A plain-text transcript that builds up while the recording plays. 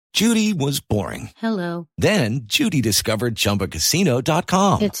Judy was boring. Hello. Then Judy discovered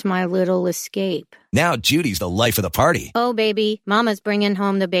ChumbaCasino.com. It's my little escape. Now Judy's the life of the party. Oh, baby, mama's bringing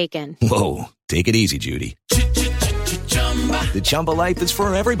home the bacon. Whoa, take it easy, Judy. The Chumba life is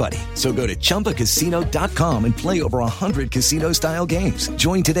for everybody. So go to ChumbaCasino.com and play over 100 casino-style games.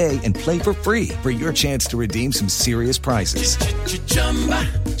 Join today and play for free for your chance to redeem some serious prizes.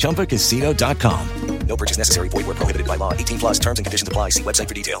 ChumbaCasino.com. No purchase necessary. Void where prohibited by law. 18 plus terms and conditions apply. See website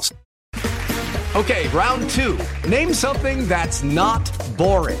for details. Okay, round two. Name something that's not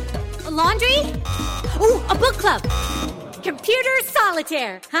boring. A laundry? Ooh, a book club. Computer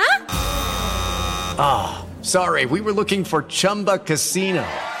solitaire, huh? Ah, sorry, we were looking for Chumba Casino.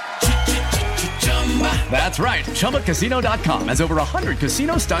 That's right, ChumbaCasino.com has over 100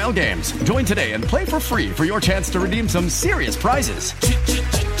 casino-style games. Join today and play for free for your chance to redeem some serious prizes.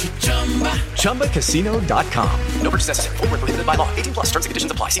 ChumbaCasino.com. No purchase necessary. Void where prohibited by law. 18 plus terms and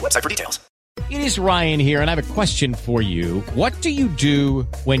conditions apply. See website for details. It is Ryan here, and I have a question for you. What do you do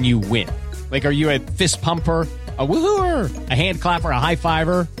when you win? Like, are you a fist pumper, a woohooer, a hand clapper, a high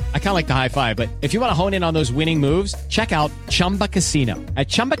fiver? I kind of like the high five, but if you want to hone in on those winning moves, check out Chumba Casino. At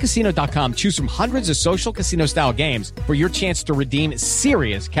ChumbaCasino.com, choose from hundreds of social casino-style games for your chance to redeem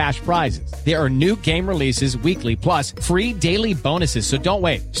serious cash prizes. There are new game releases weekly, plus free daily bonuses, so don't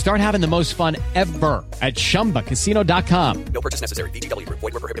wait. Start having the most fun ever at ChumbaCasino.com. No purchase necessary. VGW. Void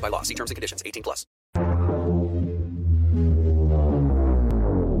where prohibited by law. See terms and conditions. 18 plus.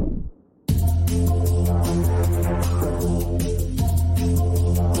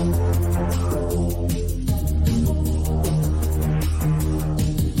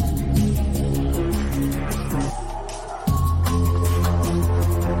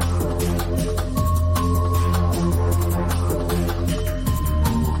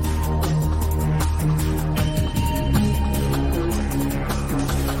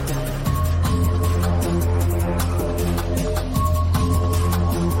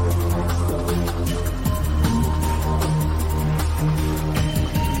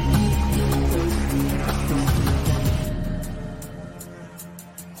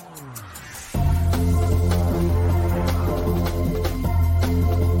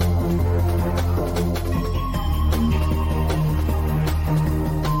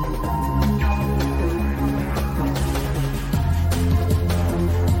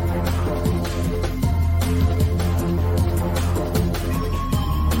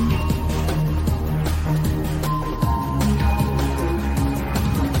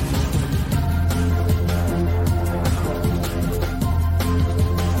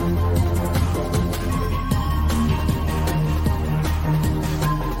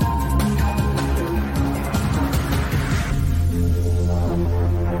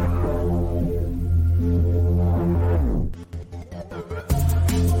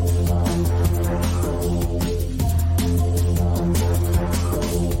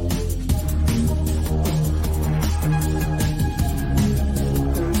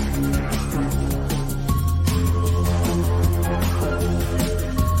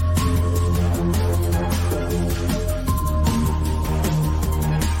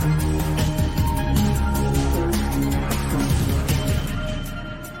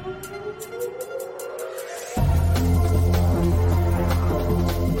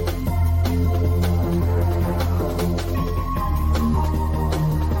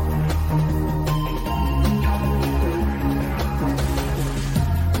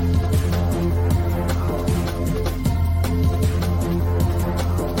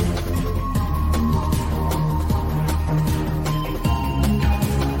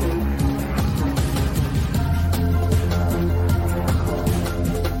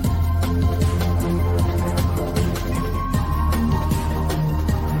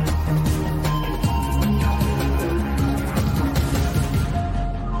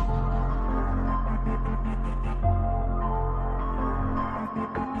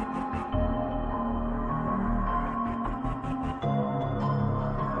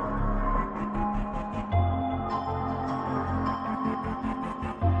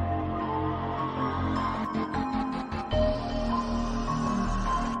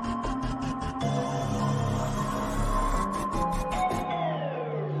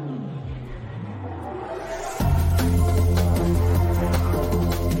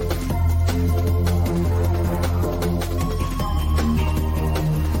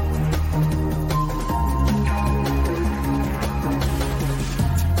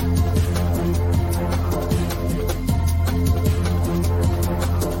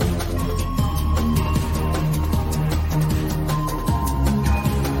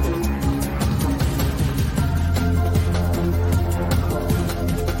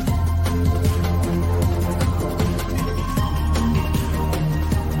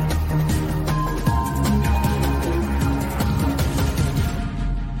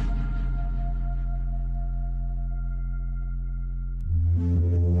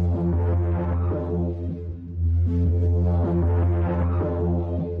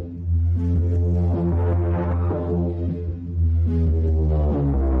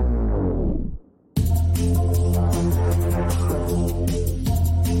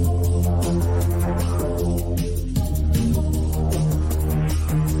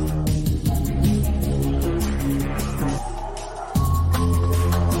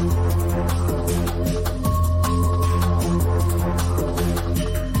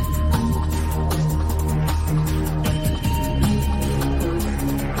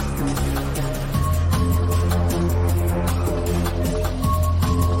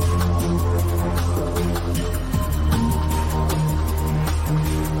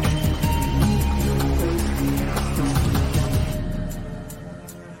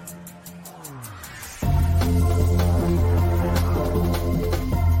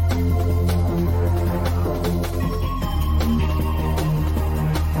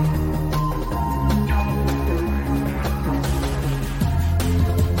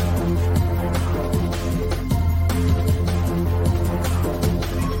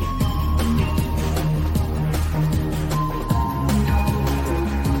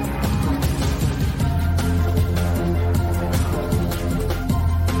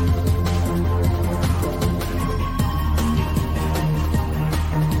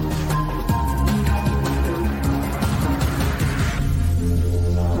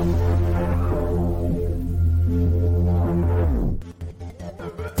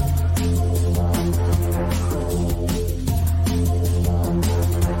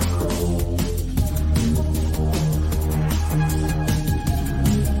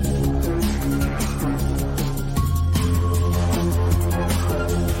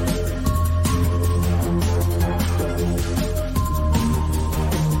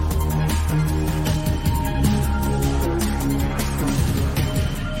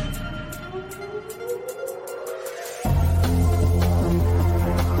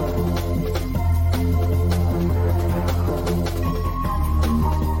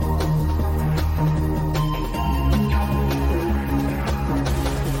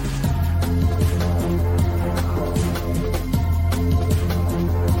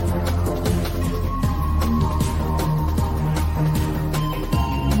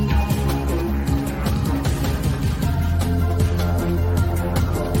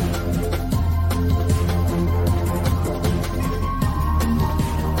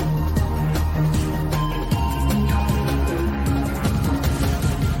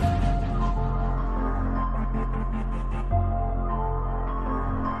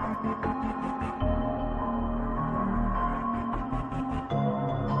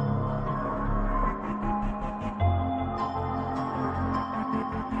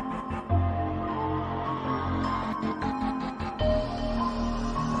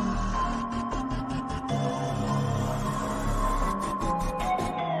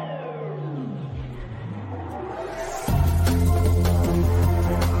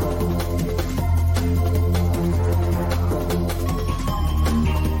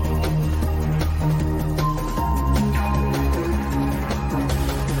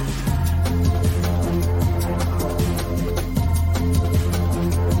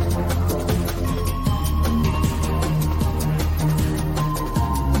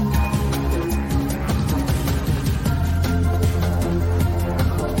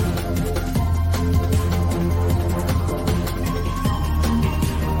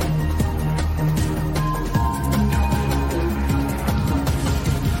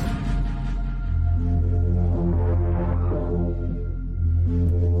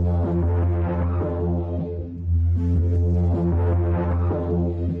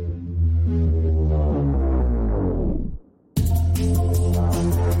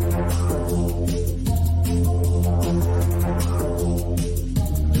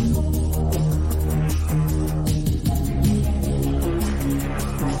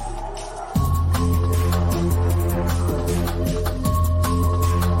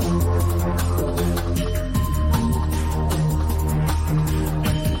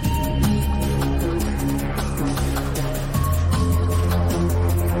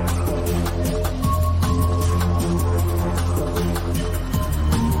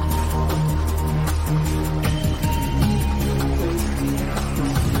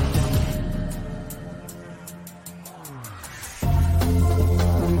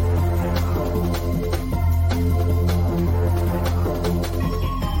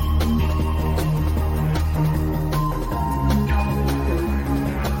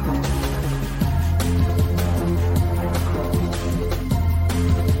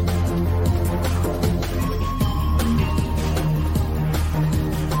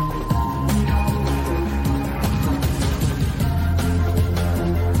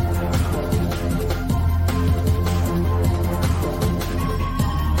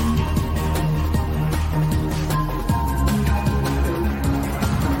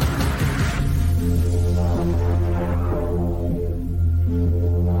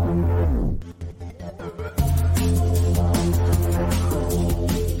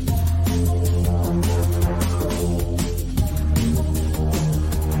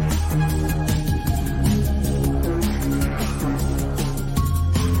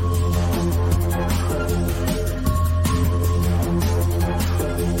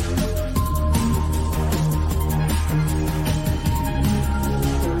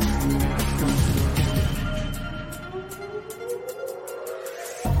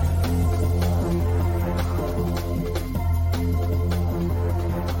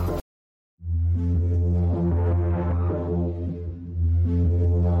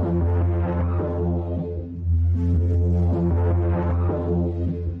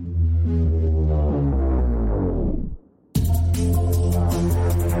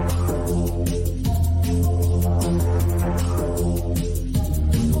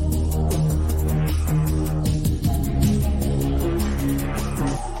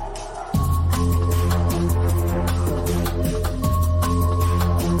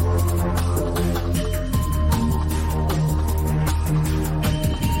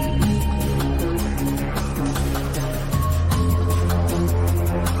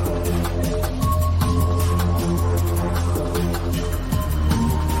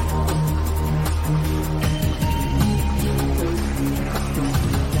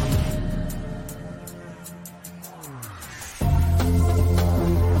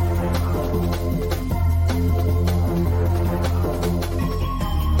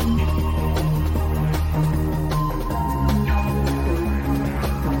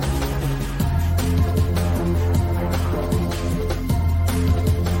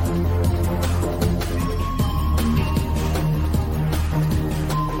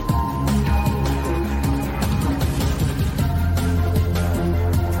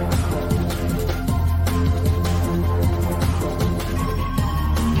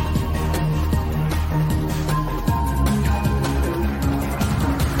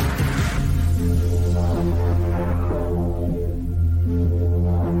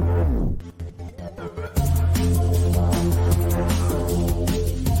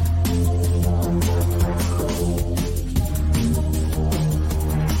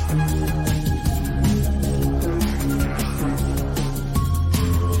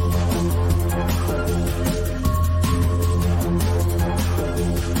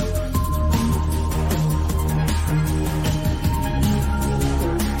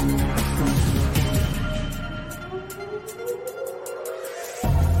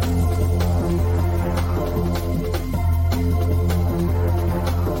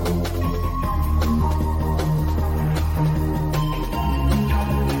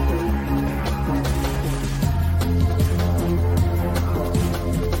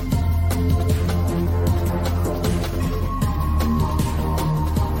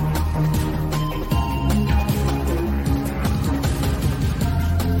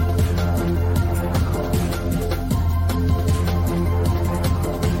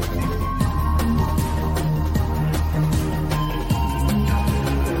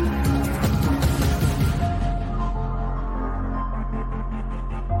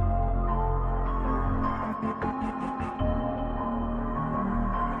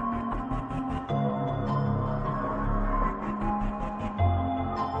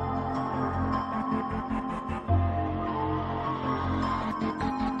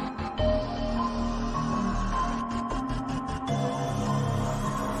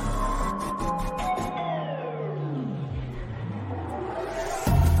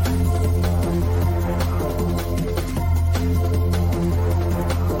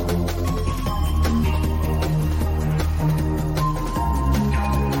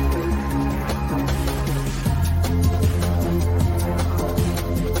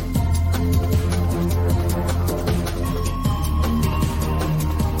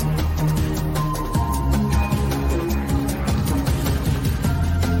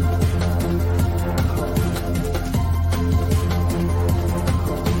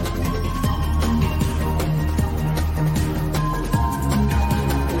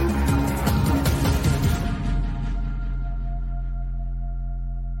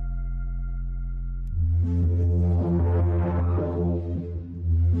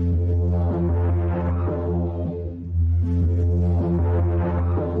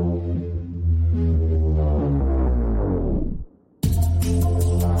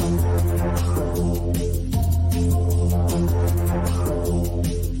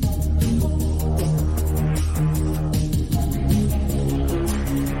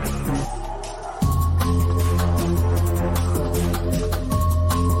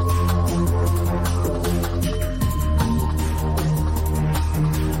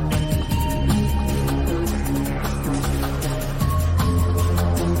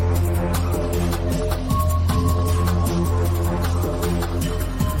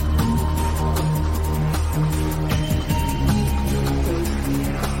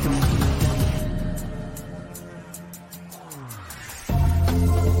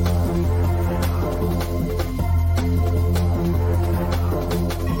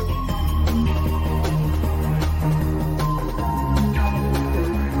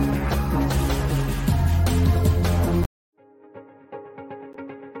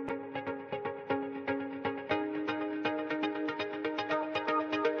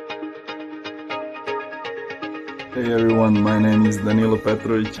 Hey everyone, my name is Danilo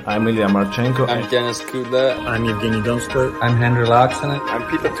Petrovic. I'm Ilya Marchenko. I'm Denis Kudla. I'm Evgeny Donskoy. I'm Henry Laaksonen. I'm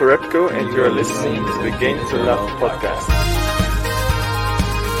Peter Torebko, and you're listening to the Game to Love podcast.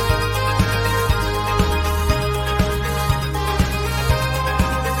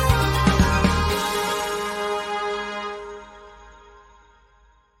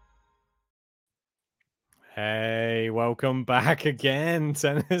 Hey, welcome back again,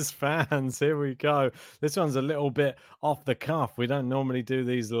 tennis fans. Here we go. This one's a little bit off the cuff. We don't normally do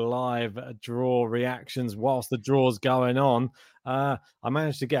these live draw reactions whilst the draw's going on. I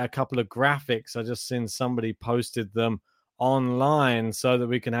managed to get a couple of graphics. I just seen somebody posted them online so that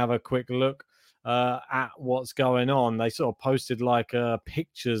we can have a quick look at what's going on. They sort of posted like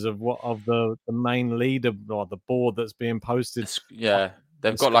pictures of the main leader or the board that's being posted. Yeah.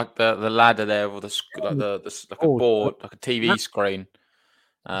 They've got like the ladder there, or like a board, like a TV screen,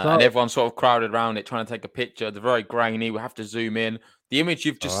 and everyone's sort of crowded around it trying to take a picture. They're very grainy. We have to zoom in. The image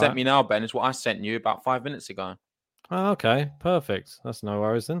you've just sent me now, Ben, is what I sent you about 5 minutes ago. Oh, okay, perfect. That's no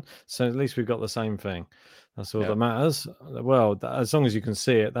worries then. So at least we've got the same thing. That's all that matters. Well, as long as you can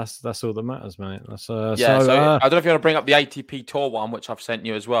see it, that's all that matters, mate. That's I don't know if you want to bring up the ATP Tour one, which I've sent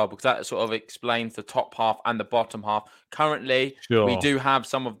you as well, because that sort of explains the top half and the bottom half. Currently, we do have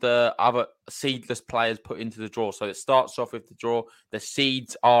some of the other seedless players put into the draw. So it starts off with the draw. The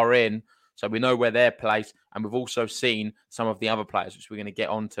seeds are in, so we know where they're placed, and we've also seen some of the other players, which we're going to get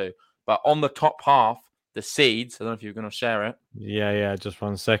onto. But on the top half, the seeds, I don't know if you're going to share it. Yeah, just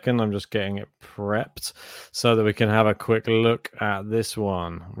 1 second. I'm just getting it prepped so that we can have a quick look at this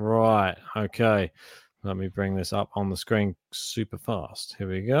one. Right, okay. Let me bring this up on the screen super fast. Here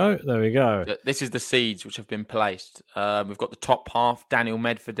we go. There we go. This is the seeds which have been placed. We've got the top half, Daniel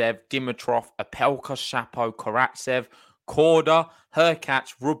Medvedev, Dimitrov, Apelka, Shapo, Karatsev, Korda,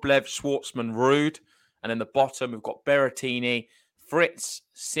 Hurkacz, Rublev, Schwartzman, Ruud. And then the bottom, we've got Berrettini, Fritz,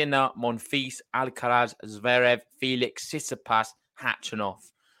 Sinner, Monfils, Alcaraz, Zverev, Felix, Tsitsipas, Khachanov.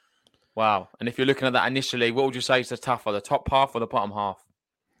 Wow. And if you're looking at that initially, what would you say is the tougher, the top half or the bottom half?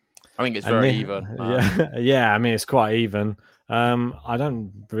 I think it's very even. Yeah, I mean, it's quite even. I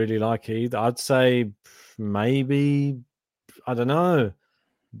don't really like it either. I'd say maybe, I don't know.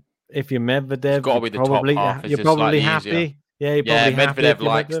 If you're Medvedev, got to be the top half. You're probably happy. Easier. Yeah, you're probably happy. Medvedev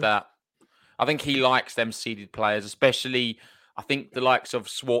likes that. I think he likes them seeded players, especially... I think the likes of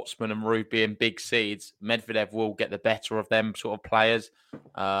Schwartzman and Ruud being big seeds, Medvedev will get the better of them sort of players.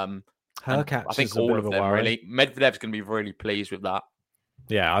 Hurkacz, I think all of them, really. Medvedev's going to be really pleased with that.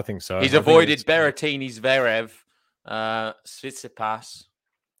 Yeah, I think so. He's avoided Berrettini, Zverev, Tsitsipas.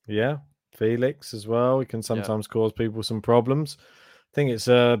 Yeah, Felix as well. It can sometimes cause people some problems. I think it's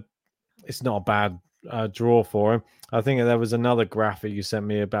not a bad draw for him. I think there was another graphic you sent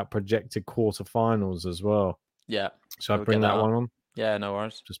me about projected quarterfinals as well. Yeah. Shall I bring that one on? Yeah, no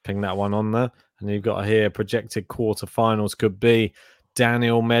worries. Just ping that one on there. And you've got here projected quarterfinals could be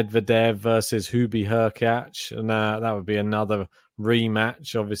Daniel Medvedev versus Hubie Hurkacz. And that would be another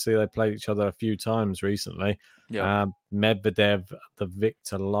rematch. Obviously, they played each other a few times recently. Yeah. Medvedev, the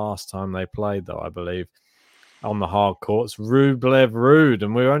victor last time they played, though, I believe, on the hard courts. Rublev, Ruud.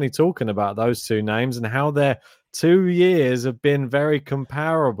 And we're only talking about those two names and how they're 2 years have been very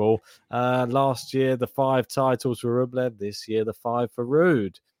comparable. Last year, the 5 titles for Rublev. This year, the 5 for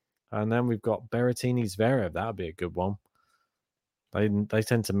Ruud. And then we've got Berrettini Zverev. That would be a good one. They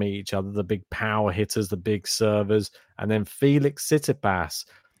tend to meet each other, the big power hitters, the big servers. And then Felix Tsitsipas,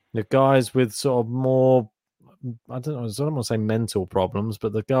 the guys with sort of more... I don't know. I don't want to say mental problems,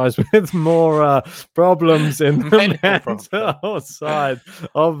 but the guys with more problems in the mental side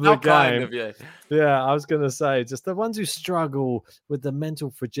of the game. Yeah, I was going to say just the ones who struggle with the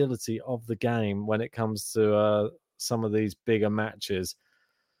mental fragility of the game when it comes to some of these bigger matches.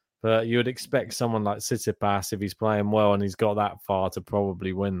 But you would expect someone like Tsitsipas, if he's playing well and he's got that far, to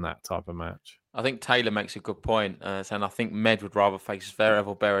probably win that type of match. I think Taylor makes a good point, saying I think Med would rather face Zverev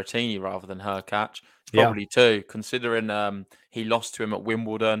or Berrettini rather than Hurkacz. Probably too, considering he lost to him at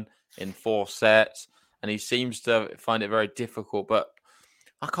Wimbledon in 4 sets, and he seems to find it very difficult. But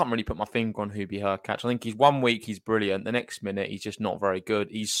I can't really put my finger on Hubie Hurkacz. I think he's 1 week he's brilliant, the next minute he's just not very good.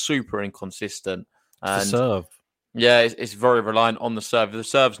 He's super inconsistent. And, the serve. Yeah, it's very reliant on the serve. If the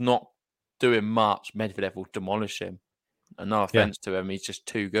serve's not doing much, Medvedev will demolish him. And no offense to him, he's just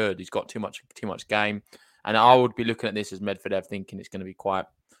too good. He's got too much game. And I would be looking at this as Medvedev thinking it's going to be I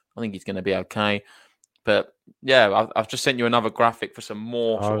think he's going to be okay. But yeah, I've just sent you another graphic for some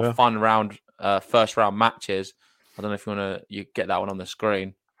more sort of fun first round matches. I don't know if you get that one on the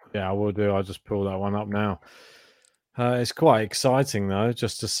screen. Yeah, I will do. I'll just pull that one up now. It's quite exciting, though,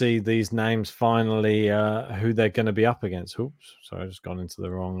 just to see these names finally, who they're going to be up against. Oops, sorry, I just gone into the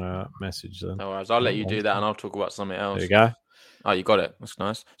wrong message then. No worries. I'll let you do that and I'll talk about something else. There you go. Oh, you got it. That's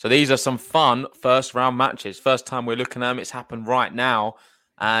nice. So these are some fun first round matches. First time we're looking at them. It's happened right now.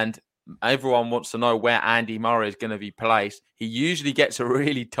 And everyone wants to know where Andy Murray is going to be placed. He usually gets a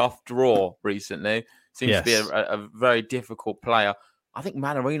really tough draw recently. Seems to be a very difficult player. I think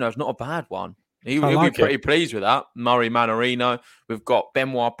Manarino's not a bad one. He'll be pretty pleased with that. Murray Manarino. We've got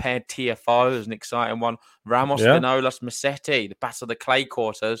Benoit paired TFO as an exciting one. Ramos, Vinolas, Musetti, the battle of the clay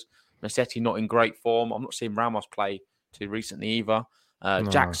quarters. Musetti not in great form. I'm not seeing Ramos play too recently either.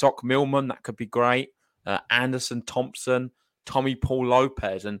 Jack Sock Millman, that could be great. Anderson Thompson, Tommy Paul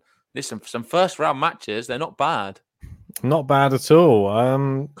Lopez. And listen, for some first round matches, they're not bad. Not bad at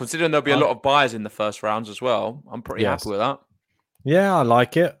all. Considering there'll be a lot of buyers in the first rounds as well, I'm pretty happy with that. Yeah, I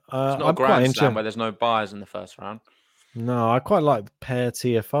like it. It's not a grand slam where there's no buyers in the first round. No, I quite like the pair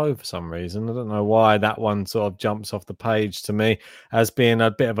TFO for some reason. I don't know why that one sort of jumps off the page to me as being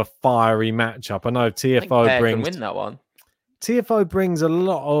a bit of a fiery matchup. I know TFO can win that one. TFO brings a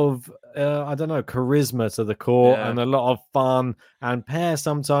lot of, I don't know, charisma to the court and a lot of fun. And Pair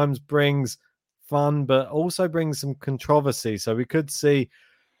sometimes brings fun, but also brings some controversy. So we could see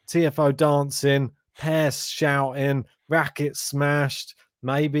TFO dancing, Pair shouting, racket smashed,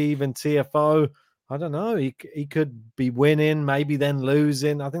 maybe even TFO. I don't know. He could be winning, maybe then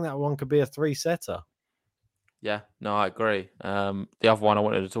losing. I think that one could be a 3-setter. Yeah, no, I agree. The other one I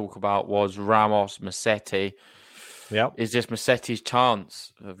wanted to talk about was Ramos Musetti. Yep. Is this Musetti's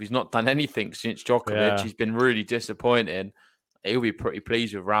chance? He's not done anything since Djokovic. Yeah. He's been really disappointing. He'll be pretty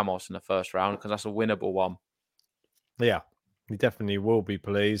pleased with Ramos in the first round because that's a winnable one. Yeah, he definitely will be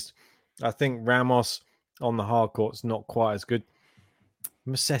pleased. I think Ramos on the hard court's not quite as good.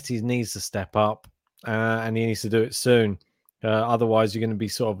 Musetti needs to step up and he needs to do it soon. Otherwise, you're going to be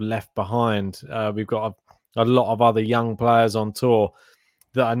sort of left behind. We've got a lot of other young players on tour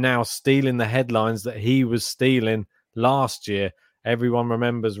that are now stealing the headlines that he was stealing last year. Everyone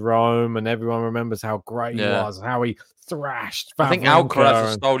remembers Rome and everyone remembers how great he was, how he thrashed. I think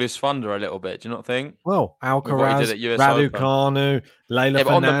Alcaraz stole his thunder a little bit. Do you not think? Well, Alcaraz, Raducanu, Leylah Fernandez.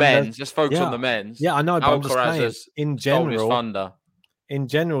 On the men's, just focus on the men's. Yeah, I know, but I'm just saying, in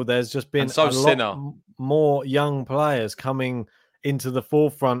general, there's just been a lot more young players coming into the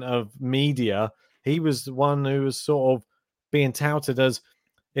forefront of media. He was the one who was sort of being touted as,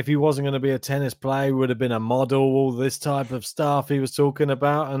 if he wasn't going to be a tennis player, he would have been a model, all this type of stuff he was talking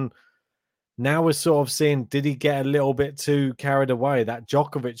about. And now we're sort of seeing, did he get a little bit too carried away? That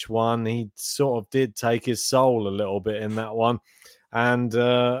Djokovic one, he sort of did take his soul a little bit in that one. And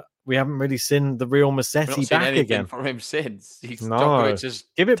we haven't really seen the real Musetti back again. From him since. Djokovic has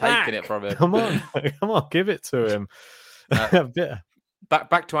taken it from him. Come on, give it to him.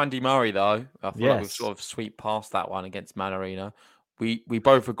 Back to Andy Murray, though. I feel like we've sort of swept past that one against Manarino. We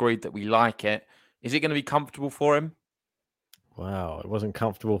both agreed that we like it. Is it going to be comfortable for him? Wow, it wasn't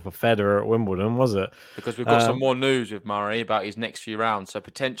comfortable for Federer at Wimbledon, was it? Because we've got some more news with Murray about his next few rounds. So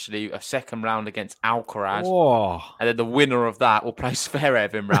potentially a second round against Alcaraz. Whoa. And then the winner of that will play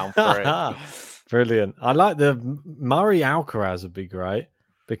Zverev in round 3. Brilliant. I like the Murray Alcaraz would be great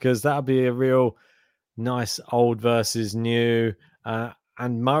because that would be a real nice old versus new.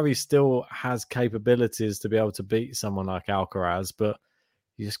 And Murray still has capabilities to be able to beat someone like Alcaraz, but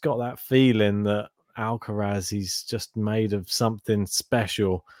you just got that feeling that Alcaraz, he's just made of something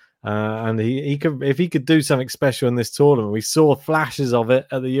special. And he could, if he could do something special in this tournament, we saw flashes of it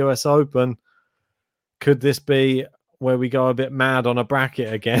at the US Open. Could this be where we go a bit mad on a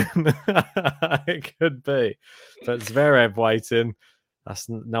bracket again? It could be. But Zverev waiting,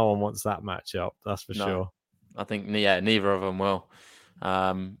 no one wants that matchup, that's for sure. I think, neither of them will.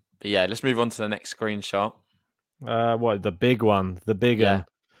 But let's move on to the next screenshot. The big one, the big one.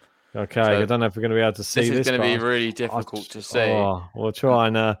 Okay, so I don't know if we're going to be able to see this. This is going to be really difficult to see. We'll try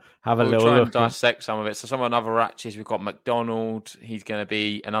and have a little look. And dissect some of it. So some of the other matches, we've got McDonald. He's going to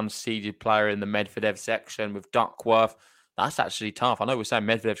be an unseeded player in the Medvedev section with Duckworth. That's actually tough. I know we're saying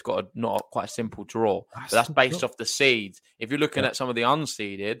Medvedev's got not quite a simple draw, but that's based off the seeds. If you're looking at some of the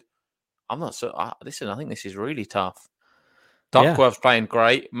unseeded, I'm not so. Listen, I think this is really tough. Duckworth's playing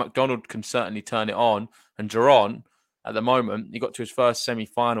great. McDonald can certainly turn it on. And Giron, at the moment, he got to his first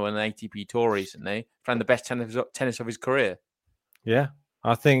semi-final in an ATP Tour recently, playing the best tennis of his career. Yeah,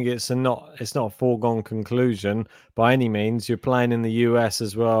 I think it's not a foregone conclusion by any means. You're playing in the US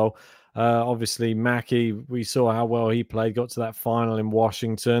as well. Obviously, Mackie, we saw how well he played, got to that final in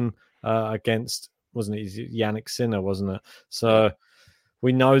Washington against, wasn't it, Yannick Sinner, wasn't it? So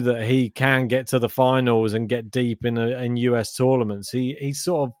we know that he can get to the finals and get deep in US tournaments. He's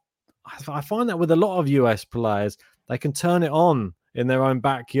sort of, I find that with a lot of US players, they can turn it on in their own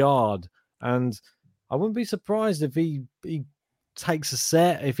backyard. And I wouldn't be surprised if he takes a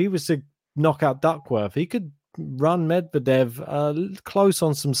set. If he was to knock out Duckworth, he could run Medvedev close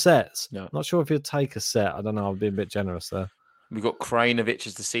on some sets. Yeah. Not sure if he'll take a set. I don't know. I'll be a bit generous there. We've got Krajinovic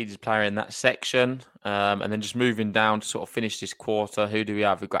as the seeded player in that section. And then just moving down to sort of finish this quarter, who do we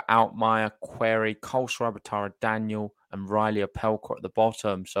have? We've got Altmaier, Querrey, Kolsrabotara, Daniel, and Riley Opelka at the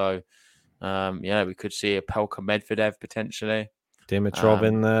bottom. So, we could see Opelka Medvedev potentially. Dimitrov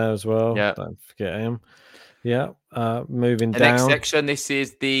in there as well. Yeah. Don't forget him. Yeah. Moving the down. Next section, this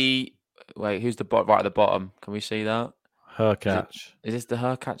is the... Wait, who's the right at the bottom? Can we see that? Hurkacz. Is this the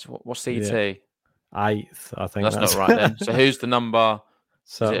Hurkacz? What's CT? Yeah. 8th, I think. That's not right then. So who's the number?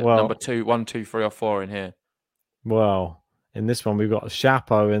 Number 2, 1, 2, 3, or 4 in here? Well, in this one we've got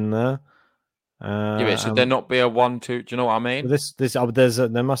Chapo in there. Should there not be a 1, 2? Do you know what I mean?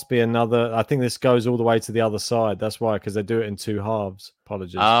 There must be another. I think this goes all the way to the other side. That's why, because they do it in 2 halves.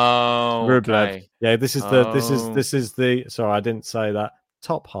 Apologies. Oh, Rublev. okay. Yeah, this is the. Sorry, I didn't say that.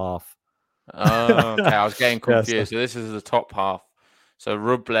 Top half. Oh, okay. I was getting confused. Yes. So this is the top half. So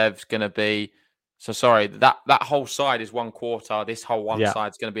Rublev's going to be. So sorry, that whole side is 1 quarter. This whole one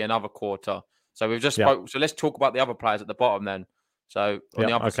side is going to be another quarter. So we've just spoke. So let's talk about the other players at the bottom then. So on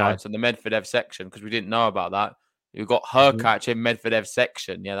the other side, so the Medvedev section, because we didn't know about that. You've got Hurkacz in Medvedev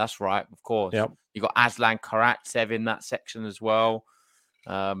section. Yeah, that's right. Of course. Yep. You've got Aslan Karatsev in that section as well.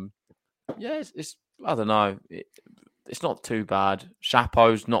 It's I don't know. It's not too bad.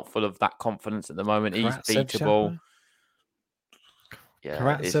 Chapo's not full of that confidence at the moment. He's beatable. Chapo? Yeah,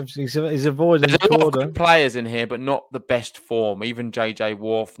 Karatsev, he's avoiding there's a lot of Korda. good players in here, but not the best form. Even JJ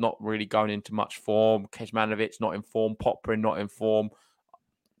Wolf not really going into much form. Kecmanovic not in form. Poprin not in form.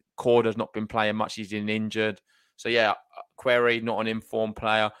 Korda's not been playing much. He's been injured. So yeah, Querrey not an informed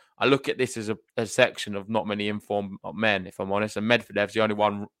player. I look at this as a section of not many informed men, if I'm honest. And Medvedev's the only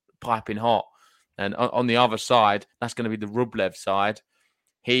one piping hot. And on the other side, that's going to be the Rublev side.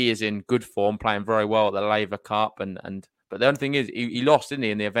 He is in good form, playing very well at the Laver Cup. But the only thing is, he lost, didn't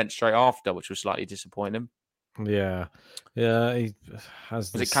he, in the event straight after, which was slightly disappointing. Yeah. He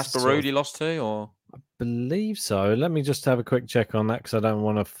has. Was it Casper Ruud he lost to, or? I believe so. Let me just have a quick check on that because I don't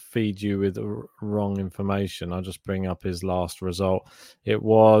want to feed you with wrong information. I'll just bring up his last result. It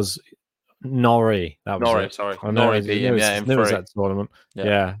was Norrie. That was Norrie, it. sorry. Norrie beat him, it was that tournament.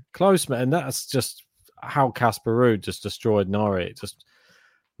 Yeah. Close, man. And that's just how Casper Ruud just destroyed Norrie. It just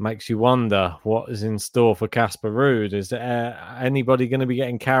makes you wonder what is in store for Casper Ruud. Is there anybody going to be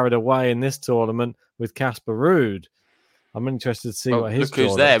getting carried away in this tournament with Casper Ruud? I'm interested to see what his. Look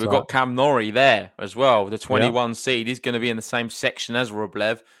who's there. We've got Cam Norrie there as well. The 21 seed. He's going to be in the same section as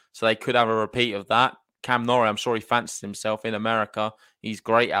Rublev, so they could have a repeat of that. Cam Norrie, I'm sure he fancies himself in America. He's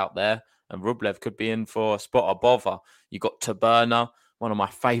great out there, and Rublev could be in for a spot above her. You got Taberna, one of my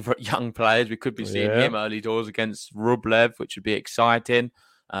favourite young players. We could be seeing him early doors against Rublev, which would be exciting.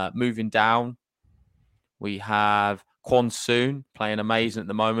 Moving down, we have Kwon Soon playing amazing at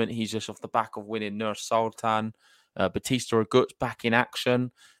the moment. He's just off the back of winning Nur Sultan. Batista Agut's back in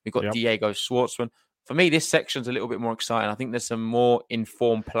action. We've got Diego Schwartzman. For me, this section's a little bit more exciting. I think there's some more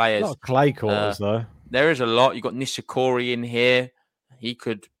informed players. A lot of clay quarters, though. There is a lot. You've got Nishikori in here. He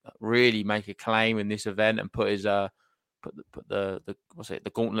could really make a claim in this event and put his put the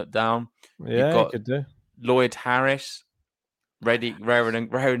gauntlet down. Yeah, You've got he could do. Lloyd Harris,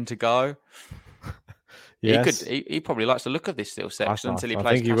 raring to go. Yes. He probably likes the look of this little section until he I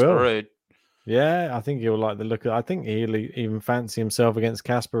plays think he Casper will. Ruud. Yeah, I think he'll like the look. I think he'll even fancy himself against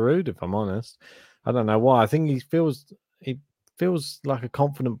Casper Ruud, if I'm honest. I don't know why. I think he feels like a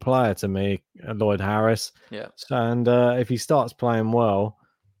confident player to me, Lloyd Harris. Yeah. And if he starts playing well,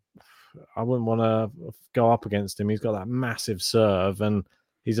 I wouldn't want to go up against him. He's got that massive serve, and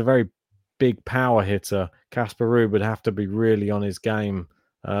he's a very big power hitter. Casper Ruud would have to be really on his game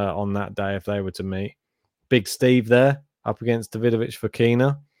on that day if they were to meet. Big Steve there up against Davidovich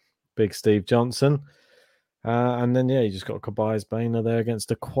Fokina. Big Steve Johnson. And then, you just got Kobayas Bainer there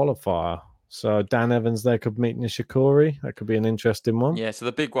against a qualifier. So Dan Evans there could meet Nishikori. That could be an interesting one. Yeah, so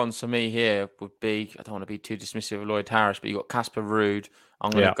the big ones for me here would be, I don't want to be too dismissive of Lloyd Harris, but you've got Casper Ruud.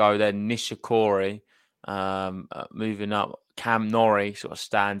 I'm going to go there. Nishikori. Moving up, Cam Norrie sort of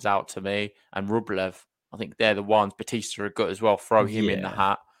stands out to me. And Rublev. I think they're the ones. Batista are good as well. Throw him in the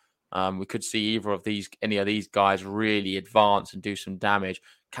hat. We could see any of these guys really advance and do some damage.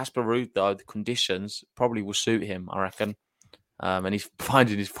 Casper Ruud, though, the conditions probably will suit him, I reckon. And he's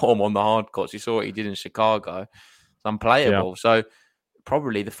finding his form on the hard courts. You saw what he did in Chicago. It's unplayable. So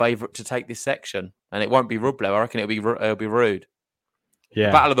probably the favourite to take this section, and it won't be Rublev. I reckon it'll be Rude. Yeah,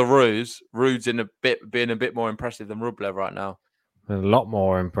 The Battle of the Roos. Rude's being a bit more impressive than Rublev right now. A lot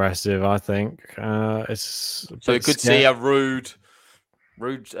more impressive, I think. It's so we could see a Rude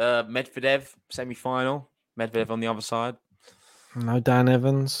Medvedev semi-final. Medvedev on the other side. No Dan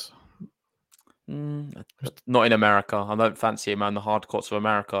Evans. Not in America. I don't fancy him on the hard courts of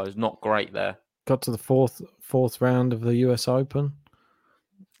America. He's not great there. Got to the fourth round of the US Open.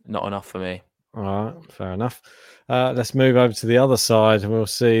 Not enough for me. All right, fair enough. Let's move over to the other side, and we'll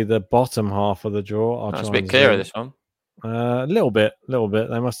see the bottom half of the draw. That's a bit clearer, this one. A little bit.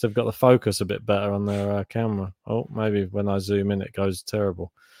 They must have got the focus a bit better on their camera. Oh, maybe when I zoom in, it goes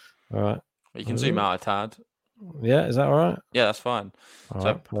terrible. All right. You can zoom out a tad. Yeah, is that all right? Yeah, that's fine. All so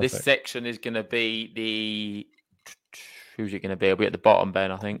right, this section is going to be the... Who's it going to be? It'll be at the bottom,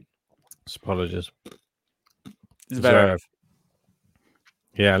 Ben, I think. Apologies. Zverev.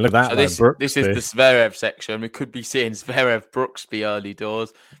 Yeah, look at that. So this is the Zverev section. We could be seeing Zverev Brooksby early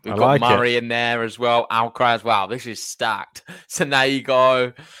doors. We've got Murray in there as well. Alcaraz. Wow, this is stacked. So now you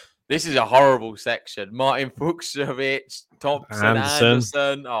go. This is a horrible section. Martin Fucsovic, Thompson,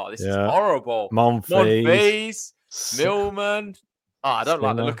 Anderson. Oh, this is horrible. Monfils, Millman. Oh, I don't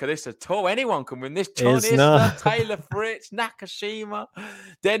like the look of this at all. Anyone can win this. John Isner, Taylor Fritz, Nakashima,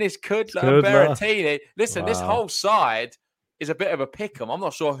 Dennis Kudla, and Berrettini. Listen, this whole side is a bit of a pick'em. I'm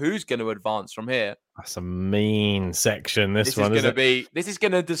not sure who's going to advance from here. That's a mean section. This one is going to be. This is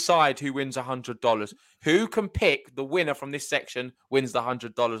going to decide who wins $100. Who can pick the winner from this section wins the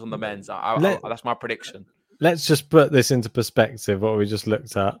 $100 on the men's. That's my prediction. Let's just put this into perspective. What we just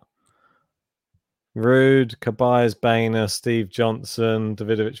looked at: Rude, Cabayas, Boehner, Steve Johnson,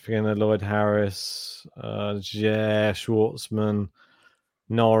 Davidovich Fokina, Lloyd Harris, Schwartzman,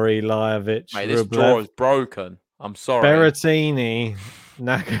 Norrie, Lajovic. Mate, this draw is broken. I'm sorry. Berrettini,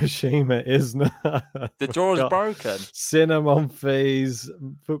 Nakashima, Isner. The draw is broken. Sinner, Monfils,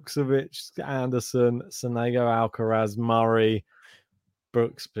 Fucsovic, Anderson, Sonego, Alcaraz, Murray,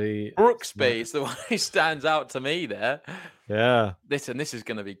 Brooksby. Brooksby is the one who stands out to me there. Yeah. Listen, this is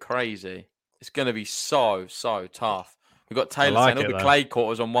going to be crazy. It's going to be so tough. We've got Taylor saying all the clay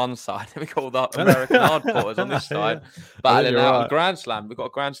quarters on one side. We've got all the American hard quarters on this side. Battling out on Grand Slam. We've got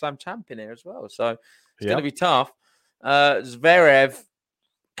a Grand Slam champion here as well. So it's going to be tough. Zverev,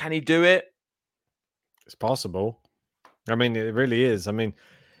 can he do it? It's possible. I mean, it really is. I mean,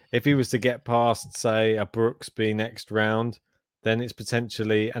 if he was to get past, say, a Brooksby next round, then it's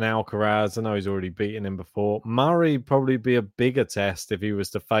potentially an Alcaraz. I know he's already beaten him before. Murray probably be a bigger test if he was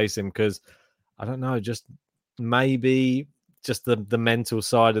to face him because, I don't know, just maybe just the mental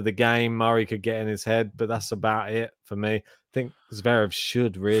side of the game Murray could get in his head, but that's about it for me. I think Zverev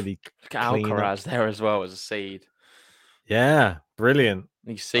should really look at Alcaraz there as well as a seed. Yeah, brilliant.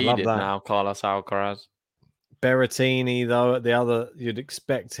 He's seeded now, Carlos Alcaraz. Berrettini, though, at the other, you'd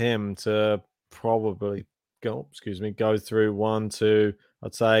expect him to probably go through 1, 2.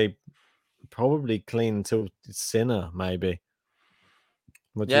 I'd say probably clean until Sinner, maybe.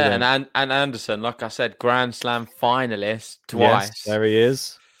 And Anderson, like I said, Grand Slam finalist twice. Yes, there he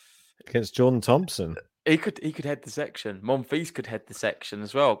is against Jordan Thompson. He could head the section. Monfils could head the section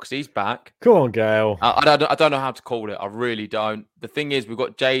as well because he's back. Come on, Gail. I don't know how to call it. I really don't. The thing is, we've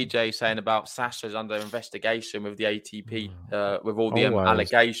got JJ saying about Sasha's under investigation with the ATP, with all the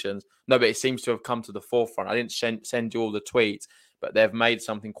allegations. No, but it seems to have come to the forefront. I didn't send you all the tweets, but they've made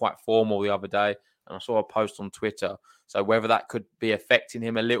something quite formal the other day, and I saw a post on Twitter. So whether that could be affecting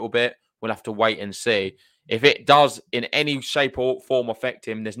him a little bit, we'll have to wait and see. If it does in any shape or form affect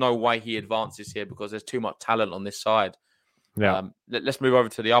him, there's no way he advances here because there's too much talent on this side. Yeah. Let's move over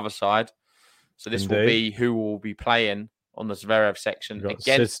to the other side. So this will be who will be playing on the Zverev section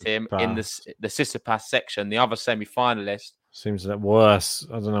against him in the Tsitsipas section, the other semi-finalist. Seems that worse.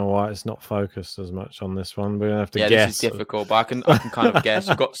 I don't know why it's not focused as much on this one. We're going to have to guess. This is difficult, but I can kind of guess.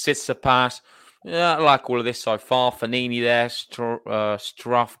 We've got Tsitsipas. Yeah, I like all of this so far. Fanini there,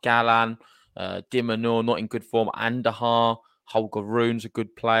 Struff, Galan, Dimanor not in good form. Andahar, Holger Rune's a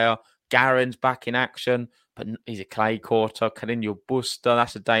good player. Garen's back in action, but he's a clay quarter. Carino Busta,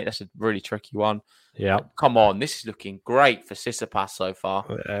 that's a really tricky one. Yeah, come on, this is looking great for Tsitsipas so far.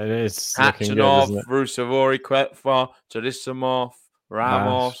 It's Khachanov, Rusevori, Kvetva, Gerasimov,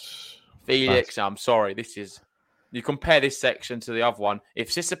 Ramos, Felix. I'm sorry, this is. You compare this section to the other one. If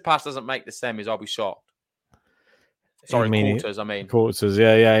Tsitsipas doesn't make the semis, I'll be shocked. Sorry, quarters. Quarters.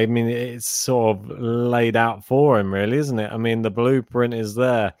 Yeah. I mean, it's sort of laid out for him, really, isn't it? I mean, the blueprint is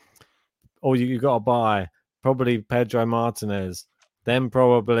there. All you got to buy probably Pedro Martinez, then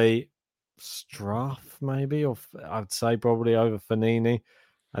probably Struff, maybe, or I'd say probably over Fanini,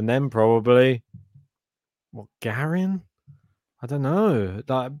 and then probably Garin. I don't know.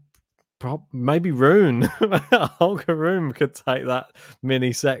 Like, maybe Rune. Holger Rune could take that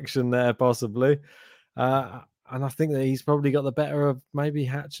mini section there, possibly. And I think that he's probably got the better of maybe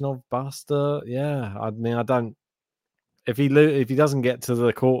Hatchinov, Buster. Yeah, I mean, I don't. If he doesn't get to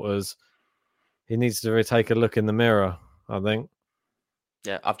the quarters, he needs to take a look in the mirror, I think.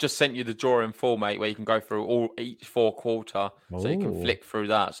 Yeah, I've just sent you the draw in full, mate, where you can go through each 4 quarter, so you can flick through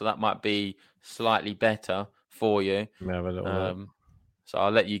that. So that might be slightly better for you. Have a little look. So I'll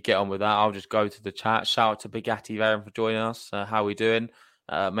let you get on with that. I'll just go to the chat. Shout out to Bugatti Varen for joining us. How are we doing?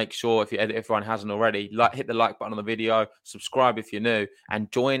 Make sure if everyone hasn't already, hit the like button on the video, subscribe if you're new,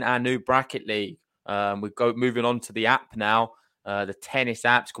 and join our new bracket league. We're moving on to the app now. The tennis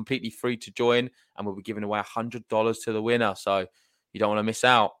app's completely free to join, and we'll be giving away $100 to the winner. So you don't want to miss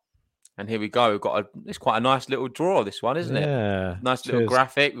out. And here we go. It's quite a nice little draw, this one, isn't it? Nice little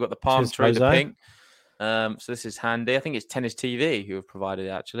graphic. We've got the palm tree, the pink. So this is handy. I think it's Tennis TV who have provided it,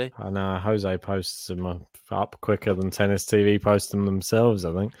 actually. I know Jose posts them up quicker than Tennis TV post them themselves,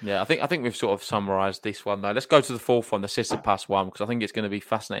 I think. Yeah, I think we've sort of summarised this one, though. Let's go to the fourth one, the Tsitsipas one, because I think it's going to be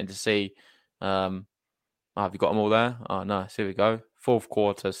fascinating to see. Have you got them all there? Oh, nice. Here we go. Fourth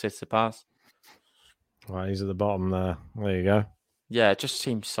quarter, Tsitsipas. Right, he's at the bottom there. There you go. Yeah, it just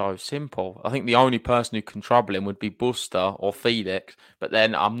seems so simple. I think the only person who can trouble him would be Buster or Felix, but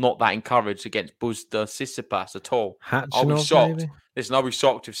then I'm not that encouraged against Buster Tsitsipas at all. I'll be shocked. Maybe? Listen, I'll be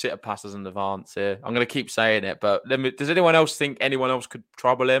shocked if Tsitsipas doesn't advance here. I'm going to keep saying it, but does anyone else think anyone else could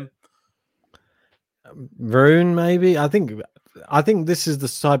trouble him? Rune, maybe. I think this is the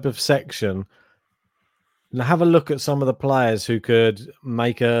type of section. Have a look at some of the players who could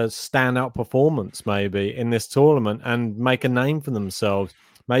make a standout performance maybe in this tournament and make a name for themselves.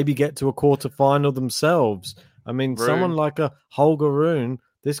 Maybe get to a quarterfinal themselves. I mean, someone like a Holger Rune,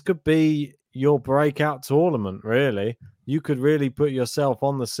 this could be your breakout tournament, really. You could really put yourself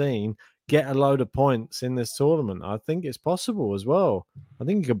on the scene, get a load of points in this tournament. I think it's possible as well. I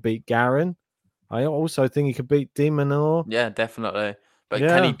think he could beat Garin. I also think he could beat De Minaur. Yeah, definitely. But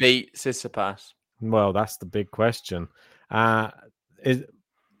can he beat Tsitsipas? Well, that's the big question. If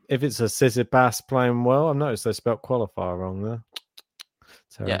it's a Tsitsipas playing well, I've noticed they spelled qualifier wrong there.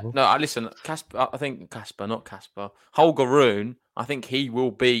 Terrible. Yeah, no, listen, Casper. I think Casper, not Casper. Holger Rune, I think he will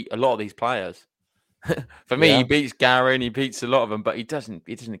beat a lot of these players. For me, he beats Garin, he beats a lot of them, but he doesn't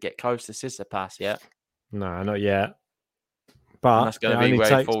get close to Tsitsipas yet. No, not yet. But and that's going to be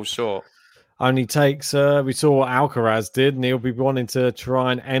where he falls short. Only takes, we saw what Alcaraz did, and he'll be wanting to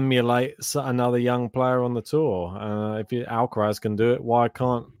try and emulate another young player on the tour. If Alcaraz can do it, why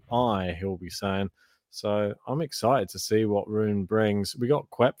can't I? He'll be saying. So I'm excited to see what Rune brings. We got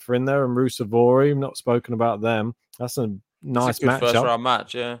Koepfer in there and Rusevori. We've not spoken about them. That's a nice matchup. First round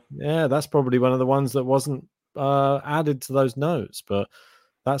match, yeah. Yeah, that's probably one of the ones that wasn't added to those notes, but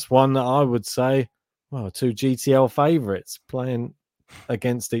that's one that I would say, well, 2 GTL favourites playing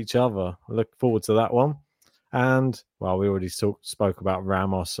against each other. I look forward to that one. And well, we already spoke about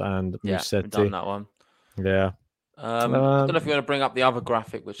Ramos and Musetti. We've done that one. Yeah. I don't know if you want to bring up the other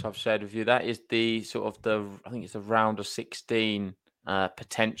graphic which I've shared with you. That is the sort of I think it's the round of 16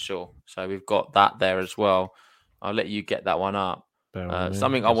 potential. So we've got that there as well. I'll let you get that one up.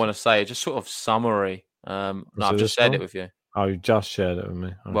 Something I want to say, just sort of summary. No, I've just shared it with you. Oh, you just shared it with me.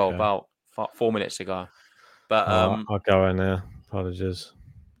 Okay. Well, about 4 minutes ago. But I'll go in there. Apologies.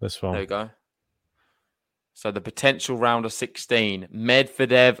 This one. There you go. So the potential round of 16: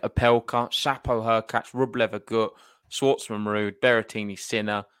 Medvedev, Opelka, Shapo, Hurkacz, Rublev, Agut, Schwartzman, Ruud, Berrettini,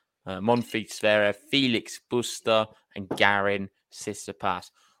 Sinner, Monfils, Zverev, Felix, Buster, and Garin,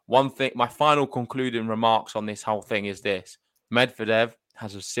 Tsitsipas. One thing, my final concluding remarks on this whole thing is this: Medvedev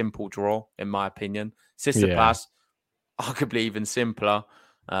has a simple draw, in my opinion. Tsitsipas, arguably even simpler.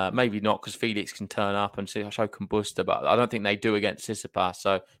 Maybe not, because Felix can turn up and so can Buster, but I don't think they do against Tsitsipas.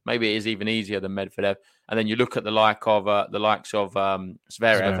 So maybe it is even easier than Medvedev. And then you look at the likes of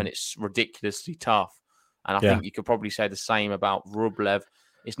Zverev, and it's ridiculously tough. And I think you could probably say the same about Rublev.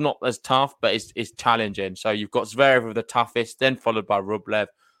 It's not as tough, but it's challenging. So you've got Zverev with the toughest, then followed by Rublev,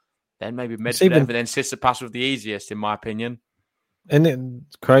 then maybe Medvedev, and then Tsitsipas with the easiest, in my opinion. And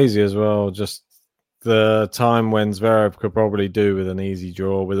it's crazy as well, just the time when Zverev could probably do with an easy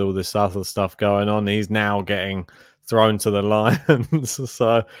draw with all this other stuff going on. He's now getting thrown to the lions.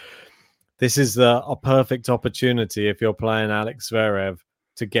 So this is a perfect opportunity if you're playing Alex Zverev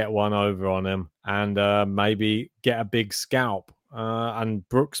to get one over on him and maybe get a big scalp. And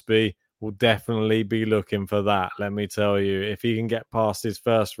Brooksby will definitely be looking for that. Let me tell you, if he can get past his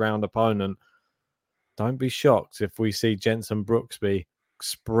first round opponent, don't be shocked if we see Jensen Brooksby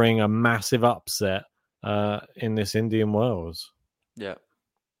spring a massive upset in this Indian Wells. Yeah,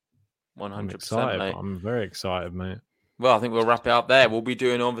 100%. I'm excited. Mate. I'm very excited, mate. Well, I think we'll wrap it up there. We'll be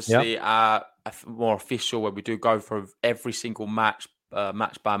doing, obviously, a more official where we do go for every single match,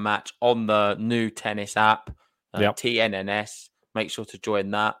 match by match on the new tennis app, TNNS. Make sure to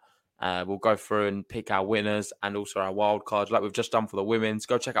join that. We'll go through and pick our winners and also our wild cards like we've just done for the women's.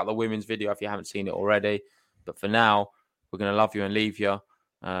 Go check out the women's video if you haven't seen it already. But for now, we're going to love you and leave you.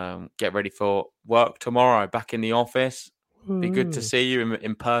 Get ready for work tomorrow. Back in the office. Be good to see you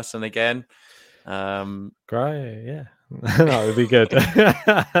in person again. Great, yeah. No, it'd be good.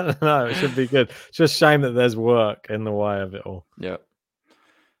 No, it should be good. It's just a shame that there's work in the way of it all. Yeah.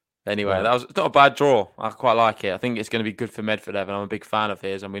 Anyway, that was not a bad draw. I quite like it. I think it's going to be good for Medvedev, and I'm a big fan of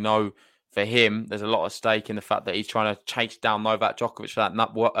his. And we know for him, there's a lot of stake in the fact that he's trying to chase down Novak Djokovic for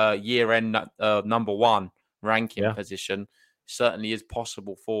that year-end number one ranking position. Certainly is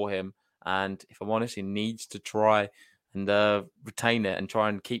possible for him. And if I'm honest, he needs to try and retain it and try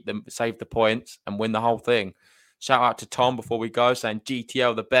and save the points and win the whole thing. Shout out to Tom before we go, saying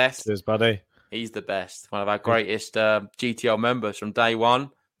GTL the best. Cheers, buddy. He's the best. One of our greatest GTL members from day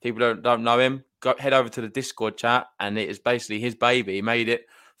one. People don't know him. Head over to the Discord chat, and it is basically his baby. He made it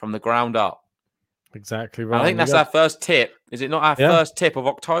from the ground up. Exactly right. And I think that's our first tip. Is it not our first tip of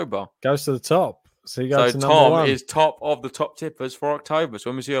October? Goes to the top. So to Tom is top of the top tippers for October. So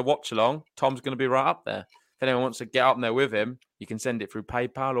when we see a watch along, Tom's going to be right up there. If anyone wants to get up there with him, you can send it through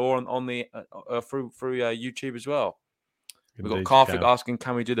PayPal or on the through YouTube as well. We've got Karthik asking,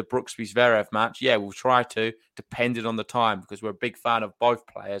 can we do the Brooksby Zverev match? Yeah, we'll try to, depending on the time, because we're a big fan of both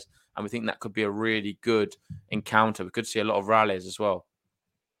players, and we think that could be a really good encounter. We could see a lot of rallies as well.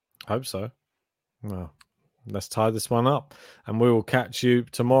 Hope so. Well, let's tie this one up, and we will catch you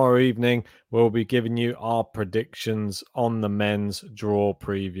tomorrow evening. We'll be giving you our predictions on the men's draw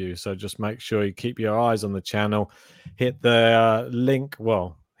preview. So just make sure you keep your eyes on the channel. Hit the link.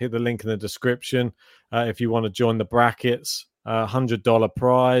 Well, hit the link in the description if you want to join the brackets. $100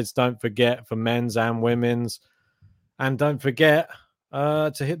 prize. Don't forget for men's and women's, and don't forget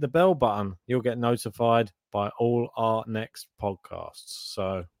to hit the bell button. You'll get notified by all our next podcasts.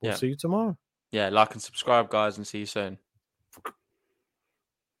 So we'll see you tomorrow. Yeah, like and subscribe, guys, and see you soon.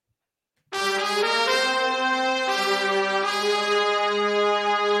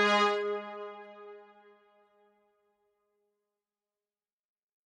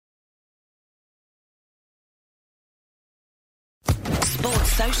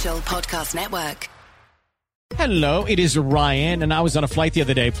 Sports Social Podcast Network. Hello, it is Ryan, and I was on a flight the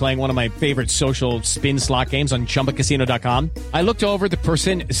other day playing one of my favorite social spin slot games on ChumbaCasino.com. I looked over at the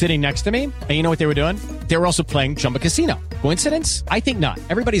person sitting next to me, and you know what they were doing? They were also playing Chumba Casino. Coincidence? I think not.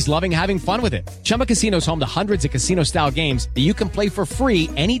 Everybody's loving having fun with it. Chumba Casino is home to hundreds of casino-style games that you can play for free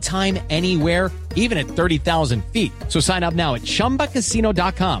anytime, anywhere, even at 30,000 feet. So sign up now at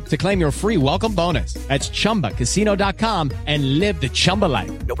ChumbaCasino.com to claim your free welcome bonus. That's ChumbaCasino.com and live the Chumba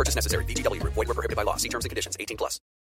life. No purchase necessary. VGW. Void where prohibited by law. See terms and conditions. 18+.